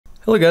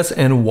Hello guys,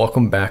 and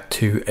welcome back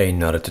to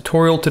another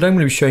tutorial. Today I'm going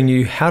to be showing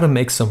you how to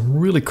make some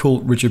really cool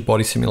rigid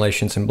body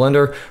simulations in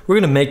Blender. We're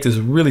going to make this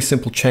really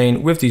simple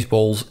chain with these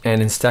balls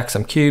and then stack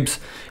some cubes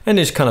and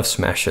just kind of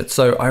smash it.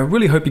 So I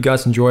really hope you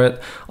guys enjoy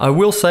it. I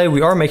will say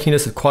we are making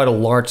this at quite a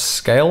large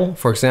scale.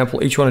 For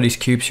example, each one of these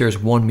cubes here is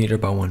 1 meter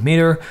by 1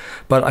 meter,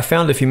 but I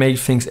found if you make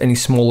things any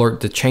smaller,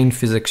 the chain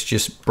physics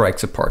just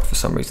breaks apart for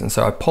some reason.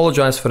 So I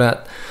apologize for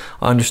that.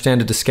 I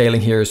understand that the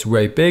scaling here is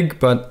way big,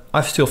 but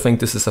I still think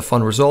this is a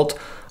fun result.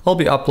 I'll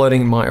be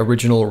uploading my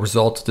original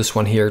result, this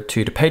one here,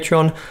 to the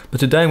Patreon, but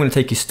today I'm going to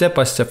take you step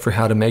by step through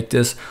how to make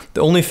this.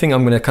 The only thing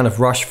I'm going to kind of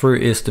rush through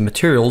is the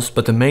materials,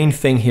 but the main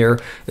thing here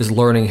is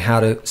learning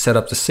how to set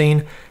up the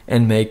scene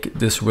and make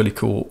this really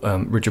cool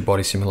rigid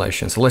body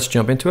simulation. So let's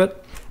jump into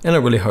it, and I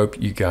really hope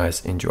you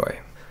guys enjoy.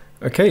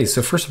 Okay,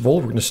 so first of all,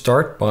 we're going to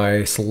start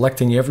by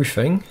selecting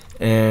everything,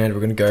 and we're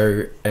going to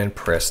go and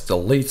press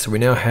delete. So we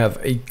now have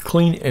a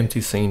clean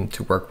empty scene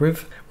to work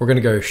with. We're going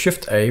to go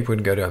Shift A, we're going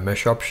to go to our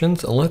mesh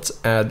options, and let's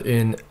add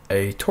in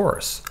a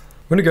torus.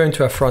 We're going to go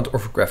into our front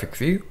orthographic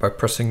view by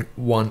pressing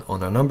 1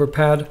 on our number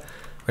pad.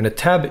 We're going to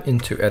tab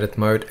into edit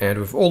mode, and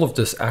with all of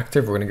this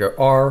active, we're going to go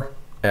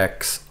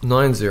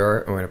RX90, and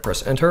we're going to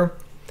press enter.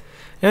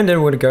 And then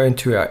we're going to go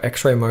into our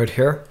X-ray mode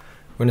here.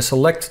 We're going to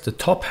select the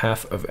top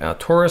half of our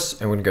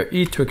torus, and we're going to go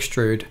E to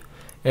extrude,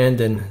 and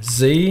then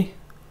Z,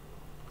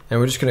 and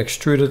we're just going to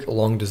extrude it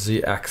along the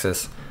Z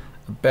axis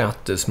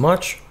about this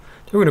much.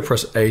 Then we're going to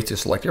press A to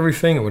select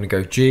everything, and we're going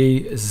to go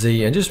G,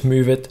 Z, and just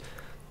move it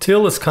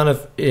till it's kind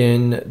of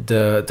in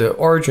the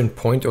origin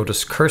point, or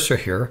this cursor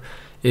here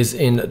is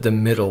in the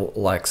middle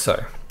like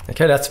so.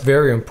 Okay, that's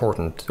very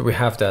important that we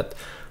have that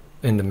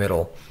in the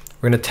middle.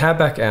 We're going to tab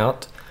back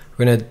out,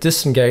 we're going to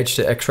disengage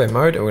the X-ray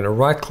mode, and we're going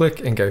to right click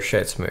and go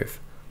shade smooth.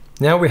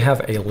 Now we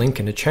have a link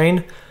in the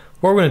chain.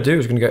 What we're going to do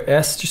is we're going to go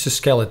S just to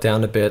scale it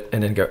down a bit,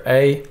 and then go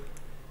A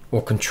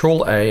or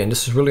Control A, and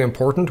this is really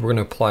important, we're going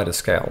to apply the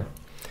scale.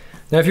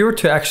 Now if you were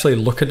to actually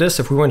look at this,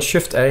 if we went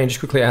Shift A and just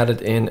quickly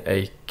added in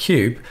a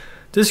cube,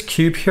 this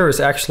cube here is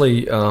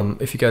actually,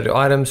 if you go to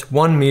items,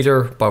 1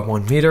 meter by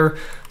 1 meter.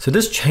 So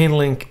this chain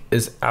link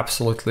is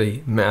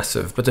absolutely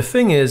massive. But the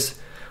thing is,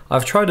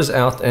 I've tried this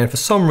out, and for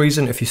some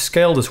reason, if you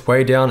scale this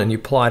way down and you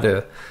apply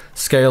the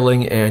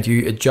scaling and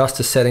you adjust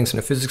the settings and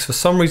the physics, for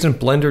some reason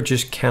Blender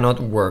just cannot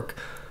work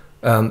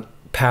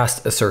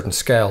past a certain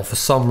scale. For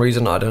some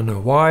reason, I don't know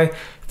why,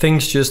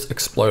 things just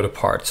explode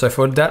apart. So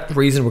for that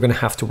reason, we're going to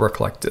have to work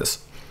like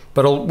this.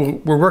 But we'll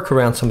work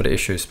around some of the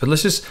issues. But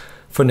let's just,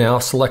 for now,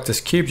 select this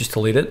cube, just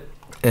delete it.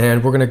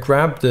 And we're going to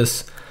grab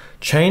this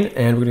chain,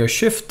 and we're going to go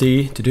Shift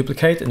D to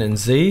duplicate, and then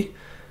Z,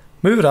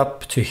 move it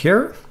up to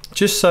here.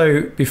 Just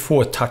so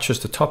before it touches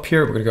the top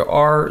here, we're going to go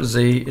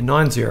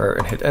RZ90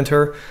 and hit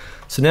enter.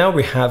 So now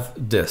we have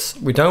this.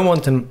 We don't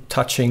want them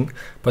touching,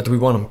 but we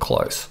want them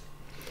close.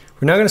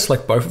 We're now going to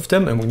select both of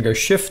them, and we're going to go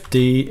Shift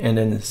D and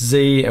then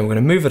Z, and we're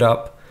going to move it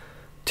up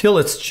till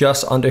it's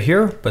just under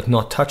here, but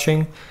not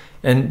touching.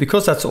 And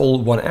because that's all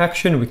one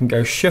action, we can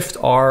go Shift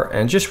R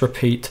and just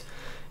repeat.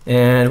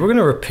 And we're going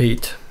to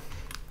repeat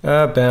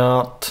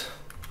about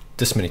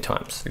this many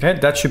times. Okay,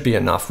 that should be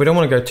enough. We don't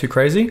want to go too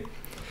crazy.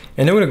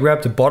 And then we're going to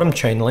grab the bottom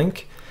chain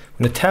link.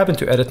 We're going to tab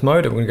into edit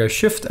mode, and we're going to go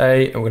Shift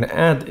A, and we're going to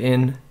add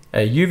in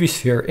a UV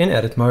sphere in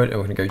edit mode, and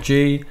we're going to go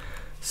G,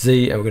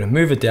 Z, and we're going to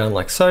move it down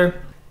like so.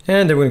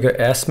 And then we're going to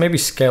go S, maybe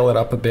scale it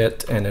up a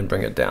bit, and then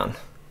bring it down.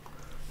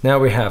 Now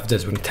we have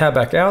this. We're going to tab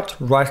back out,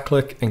 right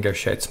click, and go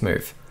shade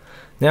smooth.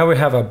 Now we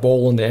have our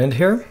ball on the end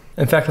here.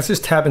 In fact, let's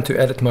just tab into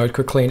edit mode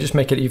quickly and just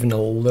make it even a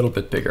little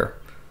bit bigger,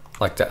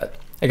 like that.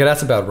 Okay,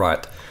 that's about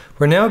right.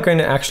 We're now going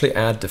to actually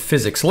add the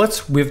physics. So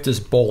let's, with this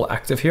ball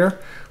active here,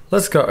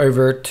 let's go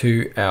over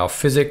to our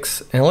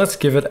physics, and let's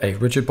give it a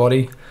rigid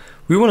body.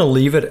 We want to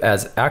leave it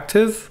as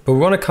active, but we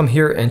want to come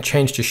here and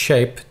change the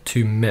shape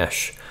to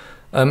mesh.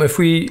 If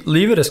we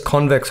leave it as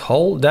convex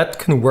hull, that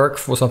can work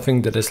for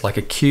something that is like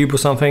a cube or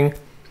something.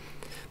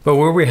 But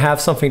where we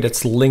have something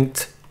that's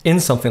linked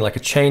in something like a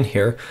chain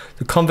here,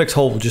 the convex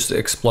hull will just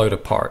explode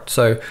apart.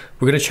 So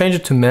we're going to change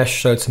it to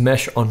mesh, so it's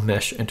mesh on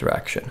mesh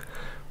interaction.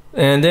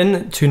 And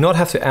then to not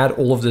have to add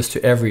all of this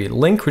to every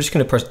link, we're just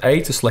going to press A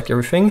to select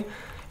everything.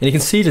 And you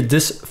can see that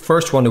this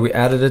first one that we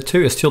added it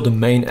to is still the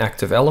main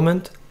active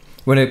element.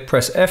 We're going to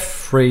press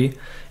F3,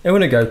 and we're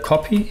going to go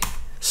copy,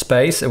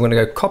 space, and we're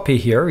going to go copy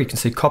here. You can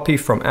see copy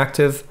from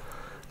active.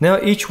 Now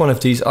each one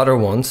of these other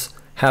ones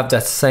have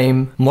that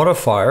same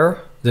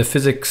modifier, the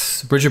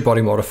physics rigid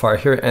body modifier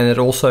here, and it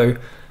also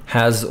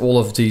has all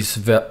of these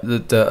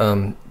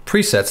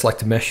presets like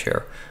the mesh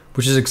here,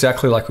 which is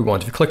exactly like we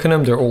want. If you click on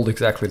them, they're all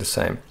exactly the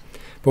same.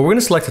 But we're going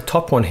to select the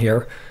top one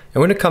here, and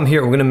we're going to come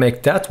here, we're going to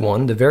make that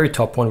one, the very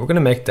top one, we're going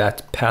to make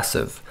that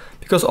passive,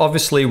 because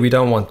obviously we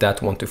don't want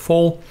that one to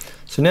fall.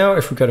 So now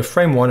if we go to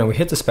frame 1 and we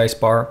hit the space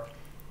bar,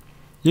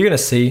 you're going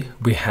to see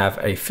we have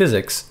a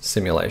physics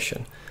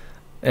simulation.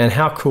 And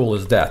how cool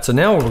is that? So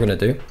now what we're going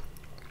to do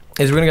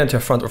is we're going to go into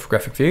our front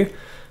orthographic view,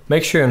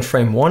 make sure you're in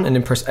frame 1, and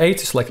then press A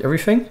to select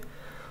everything.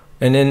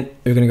 And then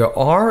we're going to go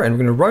R, and we're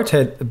going to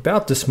rotate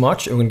about this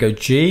much, and we're going to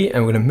go G,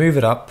 and we're going to move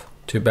it up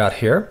to about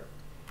here.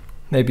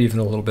 maybe even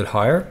a little bit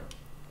higher.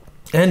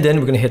 And then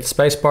we're going to hit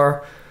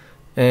spacebar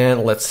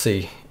and let's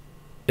see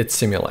it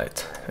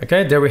simulate.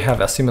 Okay, there we have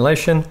our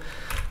simulation.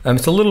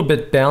 It's a little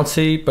bit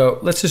bouncy,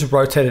 but let's just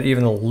rotate it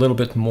even a little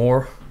bit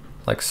more,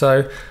 like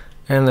so.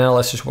 And now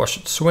let's just watch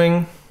it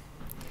swing.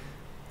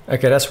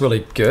 Okay, that's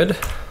really good.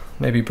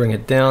 Maybe bring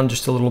it down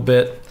just a little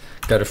bit.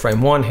 Go to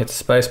frame 1, hit the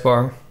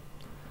spacebar.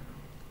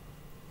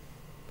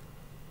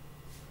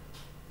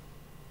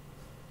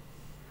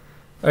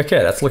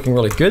 Okay, that's looking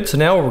really good. So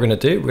now what we're going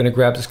to do, we're going to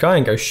grab this guy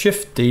and go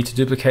Shift D to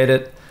duplicate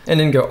it, and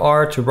then go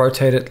R to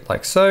rotate it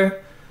like so.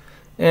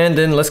 And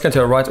then let's go to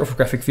our right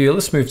orthographic view.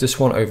 Let's move this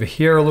one over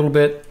here a little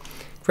bit.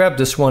 Grab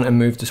this one and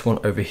move this one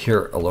over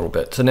here a little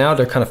bit. So now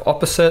they're kind of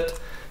opposite.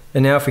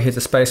 And now if we hit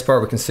the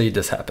spacebar, we can see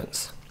this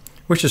happens,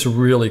 which is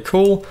really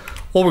cool.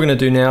 All we're going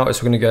to do now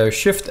is we're going to go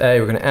Shift A,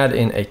 we're going to add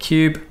in a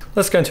cube.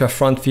 Let's go into our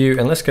front view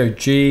and let's go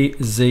G,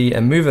 Z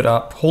and move it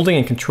up, holding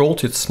in Control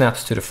till it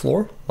snaps to the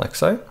floor, like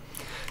so.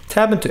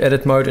 Tab into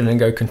edit mode and then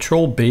go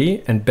Control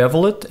B and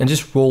bevel it and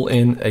just roll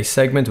in a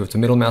segment with the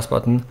middle mouse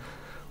button,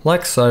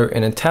 like so,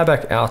 and then tab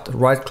back out,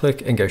 right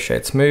click and go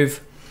Shade Smooth.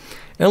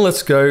 And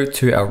let's go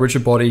to our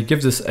rigid body,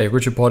 give this a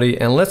rigid body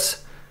and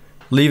let's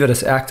leave it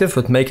as active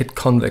but make it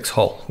convex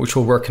hull, which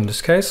will work in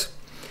this case.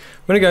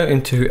 We're going to go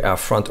into our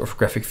front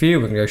orthographic view,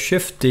 we're going to go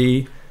Shift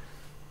D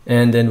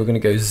and then we're going to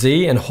go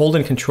Z and hold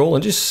in Control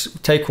and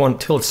just take one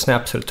till it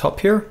snaps to the top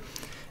here.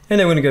 And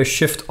then we're going to go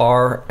Shift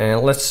R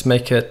and let's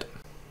make it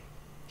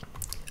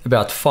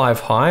about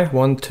 5 high,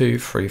 1, 2,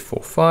 3,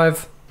 4,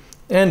 5.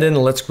 And then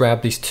let's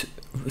grab these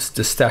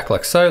the stack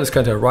like so. Let's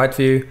go to our right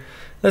view.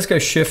 Let's go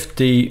Shift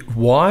D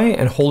Y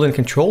and hold in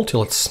Control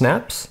till it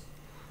snaps.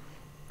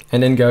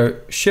 And then go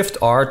Shift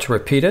R to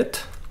repeat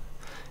it.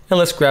 And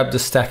let's grab the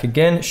stack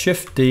again,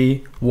 Shift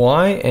D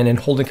Y and then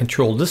hold in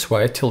Control this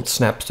way till it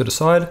snaps to the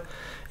side.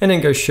 And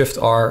then go Shift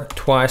R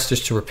twice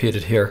just to repeat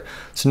it here.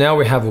 So now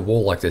we have a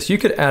wall like this. You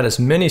could add as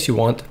many as you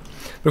want.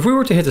 But if we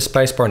were to hit the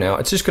spacebar now,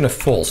 it's just going to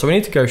fall. So we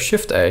need to go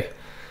Shift A,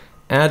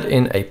 add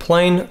in a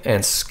plane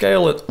and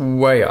scale it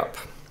way up.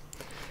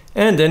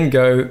 And then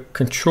go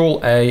Control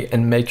A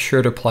and make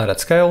sure to apply that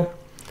scale.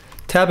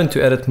 Tab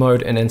into edit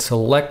mode and then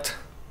select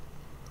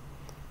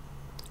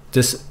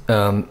this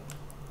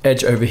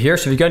edge over here.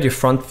 So if you go to your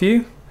front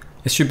view,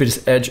 it should be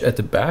this edge at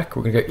the back.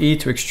 We're going to go E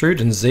to extrude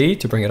and Z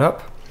to bring it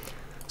up.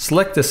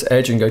 Select this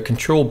edge and go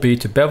Control B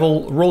to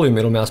bevel, roll your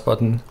middle mouse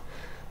button.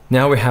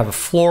 Now we have a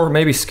floor,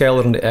 maybe scale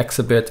it on the X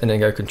a bit and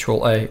then go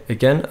Control A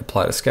again,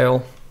 apply the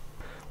scale.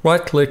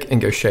 Right click and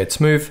go Shade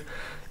Smooth.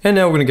 And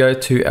now we're going to go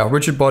to our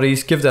rigid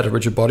bodies, give that a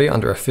rigid body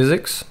under our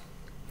physics.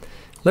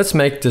 Let's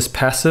make this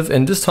passive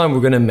and this time we're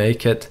going to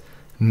make it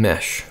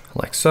mesh,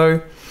 like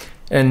so.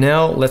 And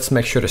now let's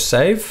make sure to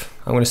save.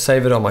 I'm going to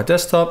save it on my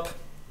desktop.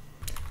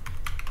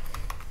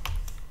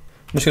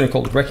 I'm just going to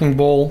call it Wrecking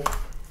Ball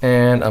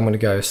and I'm going to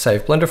go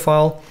Save Blender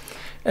File.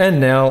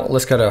 And now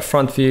let's go to our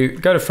front view,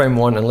 go to frame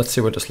 1 and let's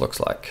see what this looks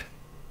like.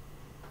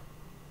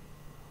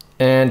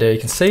 And there you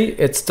can see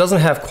it doesn't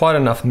have quite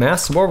enough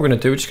mass. So what we're going to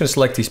do, we're just going to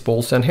select these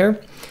balls down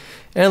here.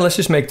 And let's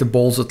just make the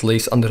balls at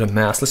least under the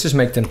mass. Let's just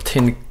make them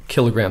 10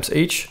 kilograms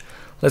each.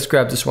 Let's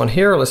grab this one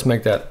here. Let's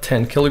make that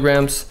 10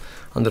 kilograms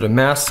under the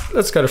mass.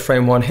 Let's go to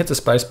frame 1, hit the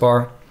space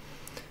bar.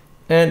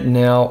 And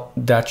now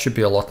that should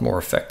be a lot more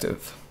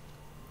effective.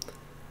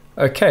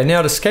 Okay,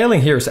 now the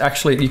scaling here is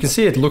actually, you can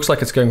see it looks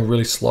like it's going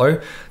really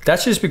slow.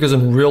 That's just because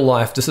in real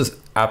life, this is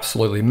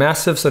absolutely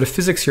massive. So the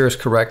physics here is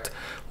correct.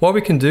 What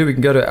we can do, we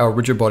can go to our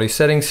rigid body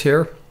settings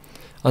here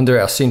under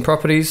our scene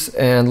properties.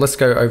 And let's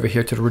go over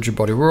here to the rigid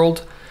body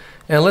world.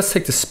 And let's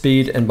take the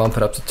speed and bump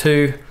it up to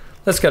 2.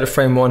 Let's go to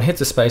frame 1, hit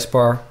the space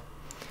bar.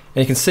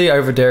 And you can see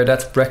over there,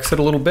 that's Brexit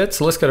a little bit.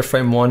 So let's go to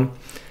frame 1.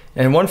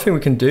 And one thing we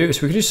can do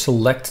is we can just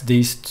select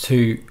these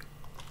two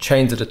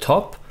chains at the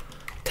top.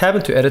 Tab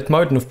into edit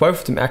mode, and with both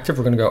of them active,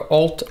 we're going to go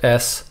Alt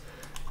S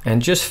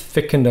and just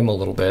thicken them a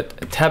little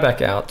bit. Tab back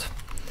out,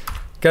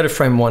 go to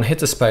frame 1, hit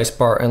the space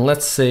bar, and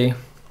let's see.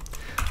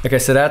 Okay,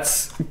 so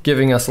that's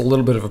giving us a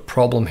little bit of a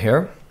problem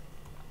here.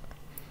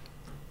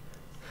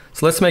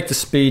 So let's make the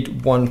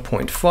speed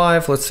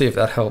 1.5. Let's see if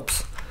that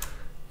helps.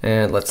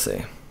 And let's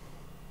see.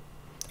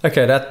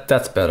 Okay,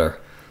 that's better.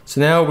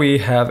 So now we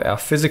have our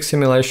physics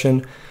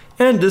simulation,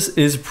 and this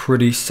is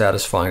pretty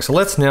satisfying. So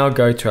let's now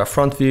go to our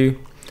front view.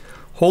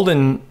 Hold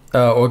in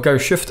or go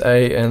Shift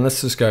A and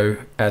let's just go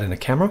add in a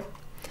camera.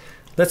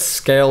 Let's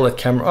scale that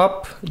camera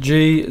up,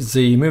 G,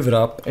 Z, move it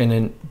up, and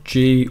then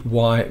G,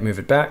 Y, move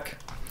it back.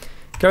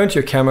 Go into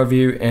your camera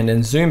view and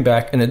then zoom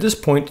back. And at this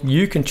point,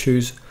 you can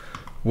choose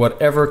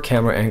whatever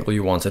camera angle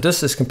you want. So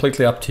this is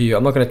completely up to you.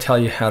 I'm not going to tell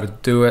you how to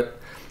do it.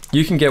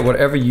 You can get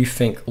whatever you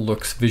think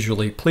looks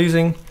visually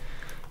pleasing.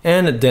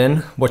 And then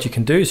what you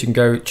can do is you can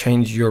go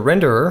change your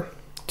renderer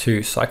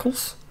to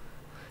cycles.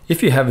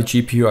 If you have a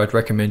GPU, I'd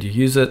recommend you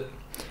use it.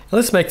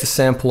 Let's make the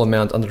sample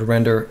amount under the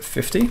render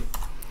 50.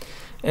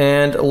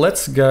 And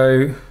let's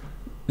go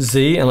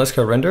Z and let's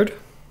go rendered.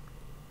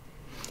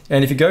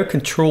 And if you go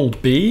Control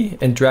B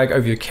and drag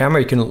over your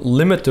camera, you can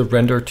limit the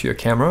render to your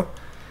camera.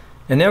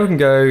 And now we can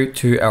go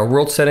to our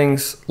world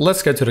settings.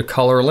 Let's go to the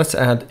color. Let's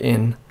add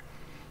in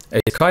a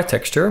sky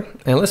texture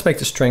and let's make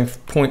the strength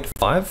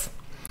 0.5.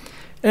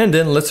 And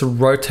then let's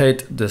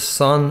rotate the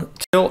sun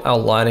till our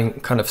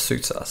lighting kind of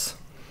suits us.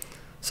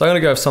 So I'm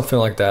gonna go with something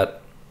like that.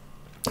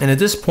 And at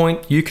this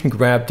point, you can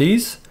grab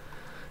these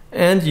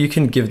and you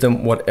can give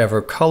them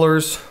whatever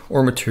colors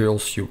or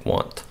materials you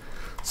want.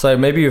 So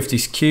maybe with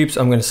these cubes,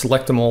 I'm gonna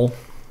select them all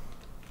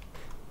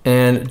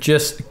and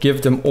just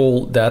give them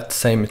all that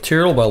same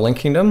material by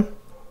linking them.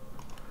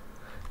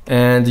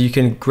 And you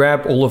can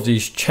grab all of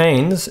these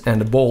chains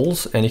and the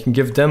balls and you can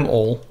give them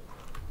all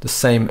the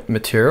same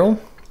material.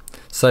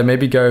 So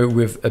maybe go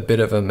with a bit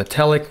of a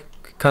metallic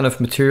kind of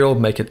material,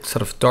 make it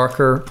sort of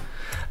darker.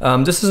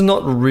 This is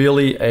not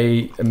really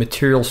a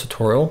materials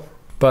tutorial,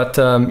 but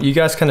you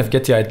guys kind of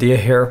get the idea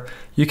here.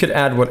 You could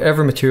add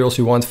whatever materials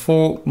you want.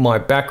 For my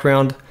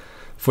background,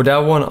 for that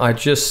one, I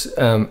just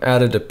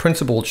added a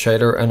principled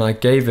shader and I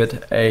gave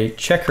it a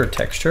checker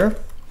texture.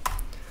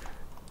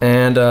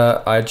 And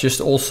I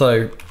just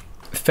also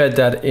fed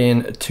that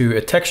into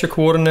a texture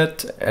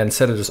coordinate and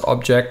set it as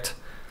object.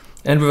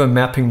 And with a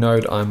mapping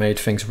node, I made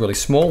things really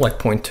small, like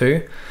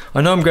 0.2.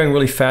 I know I'm going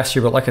really fast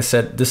here, but like I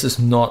said, this is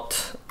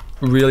not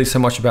really so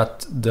much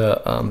about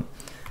the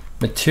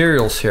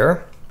materials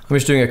here. I'm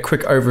just doing a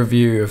quick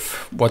overview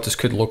of what this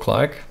could look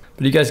like.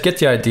 But you guys get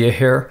the idea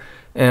here.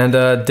 And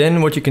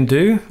then what you can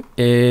do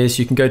is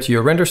you can go to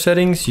your render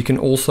settings. You can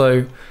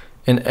also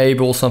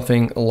enable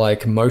something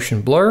like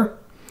motion blur.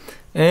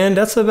 And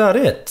that's about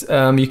it.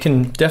 You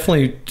can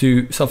definitely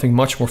do something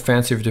much more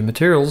fancy with the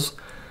materials,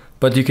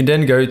 but you can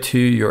then go to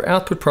your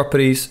output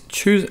properties,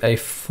 choose a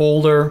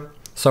folder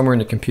somewhere in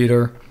the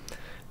computer.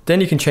 Then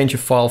you can change your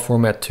file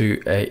format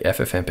to a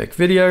FFmpeg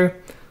video.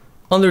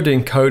 Under the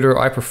encoder,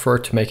 I prefer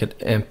to make it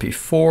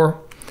MP4.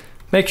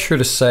 Make sure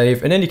to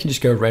save, and then you can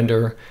just go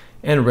render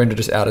and render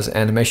this out as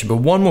animation. But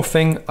one more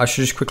thing I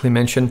should just quickly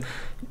mention,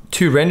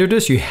 to render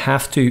this, you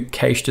have to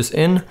cache this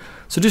in.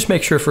 So just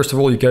make sure, first of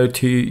all, you go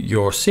to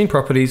your scene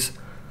properties,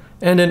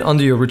 and then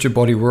under your rigid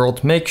body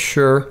world, make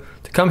sure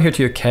to come here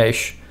to your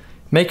cache,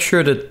 make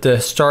sure that the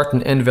start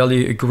and end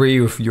value agree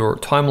with your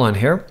timeline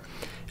here,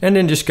 and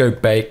then just go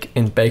bake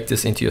and bake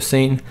this into your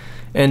scene.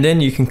 And then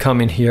you can come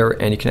in here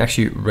and you can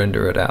actually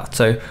render it out.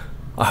 So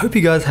I hope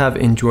you guys have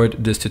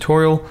enjoyed this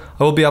tutorial.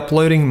 I will be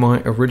uploading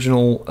my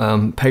original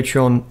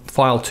Patreon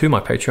file to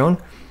my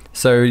Patreon,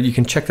 so you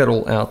can check that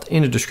all out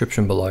in the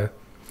description below.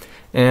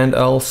 And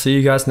I'll see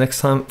you guys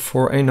next time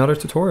for another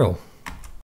tutorial.